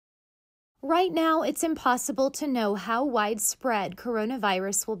Right now, it's impossible to know how widespread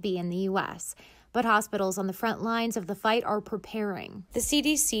coronavirus will be in the U.S., but hospitals on the front lines of the fight are preparing. The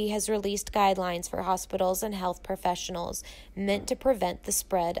CDC has released guidelines for hospitals and health professionals meant to prevent the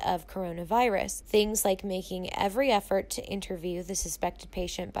spread of coronavirus. Things like making every effort to interview the suspected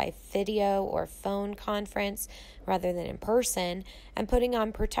patient by video or phone conference rather than in person, and putting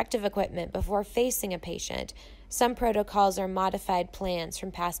on protective equipment before facing a patient. Some protocols are modified plans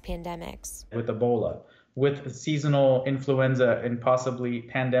from past pandemics. With Ebola, with seasonal influenza, and possibly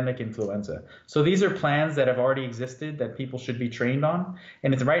pandemic influenza. So these are plans that have already existed that people should be trained on.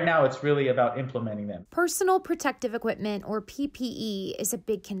 And right now, it's really about implementing them. Personal protective equipment, or PPE, is a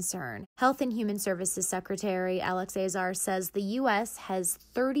big concern. Health and Human Services Secretary Alex Azar says the U.S. has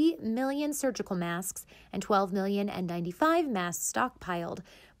 30 million surgical masks and 12 million N95 masks stockpiled.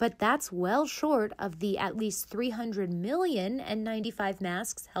 But that's well short of the at least 300 million N95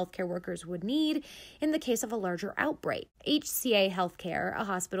 masks healthcare workers would need in the case of a larger outbreak. HCA Healthcare, a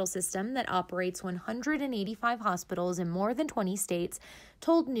hospital system that operates 185 hospitals in more than 20 states,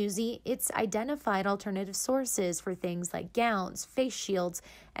 told Newsy it's identified alternative sources for things like gowns, face shields,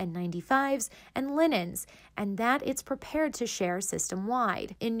 N95s, and linens, and that it's prepared to share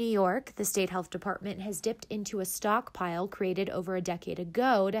system-wide. In New York, the state health department has dipped into a stockpile created over a decade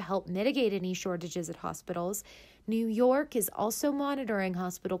ago to help mitigate any shortages at hospitals. New York is also monitoring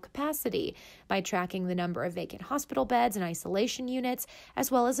hospital capacity by tracking the number of vacant hospital beds and isolation units,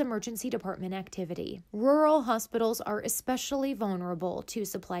 as well as emergency department activity. Rural hospitals are especially vulnerable to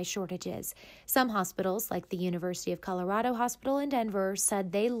supply shortages. Some hospitals, like the University of Colorado Hospital in Denver,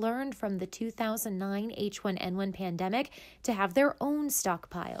 said they learned from the 2009 H1N1 pandemic to have their own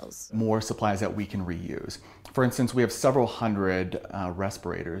stockpiles. More supplies that we can reuse. For instance, we have several hundred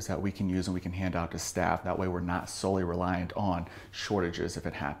respirators that we can use and we can hand out to staff. That way we're not solely reliant on shortages if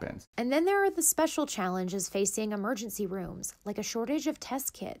it happens. And then there are the special challenges facing emergency rooms, like a shortage of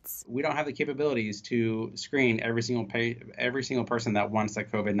test kits. We don't have the capabilities to screen every single person that wants a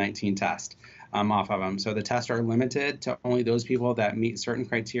COVID-19 test off of them. So the tests are limited to only those people that meet certain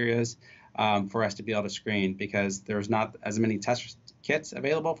criteria for us to be able to screen, because there's not as many test kits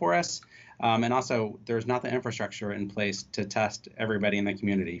available for us. And also, there's not the infrastructure in place to test everybody in the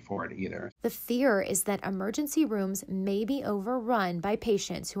community for it either. The fear is that emergency rooms may be overrun by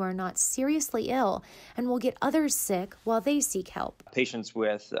patients who are not seriously ill and will get others sick while they seek help. Patients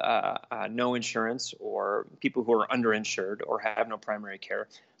with no insurance, or people who are underinsured or have no primary care,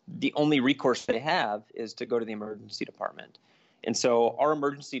 the only recourse they have is to go to the emergency department. And so our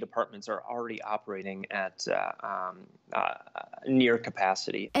emergency departments are already operating at near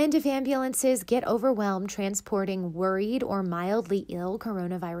capacity. And if ambulances get overwhelmed transporting worried or mildly ill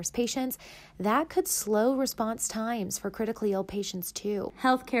coronavirus patients, that could slow response times for critically ill patients too.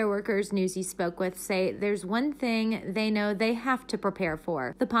 Healthcare workers Newsy spoke with say there's one thing they know they have to prepare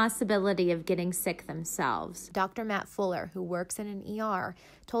for: the possibility of getting sick themselves. Dr. Matt Fuller, who works in an ER,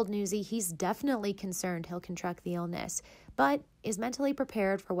 told Newsy he's definitely concerned he'll contract the illness, but is mentally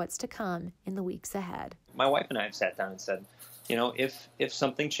prepared for what's to come in the weeks ahead. My wife and I have sat down and said, if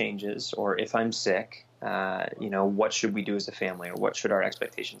something changes, or if I'm sick, what should we do as a family, or what should our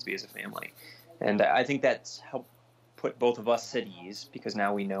expectations be as a family? And I think that's helped put both of us at ease, because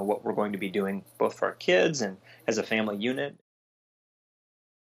now we know what we're going to be doing both for our kids and as a family unit.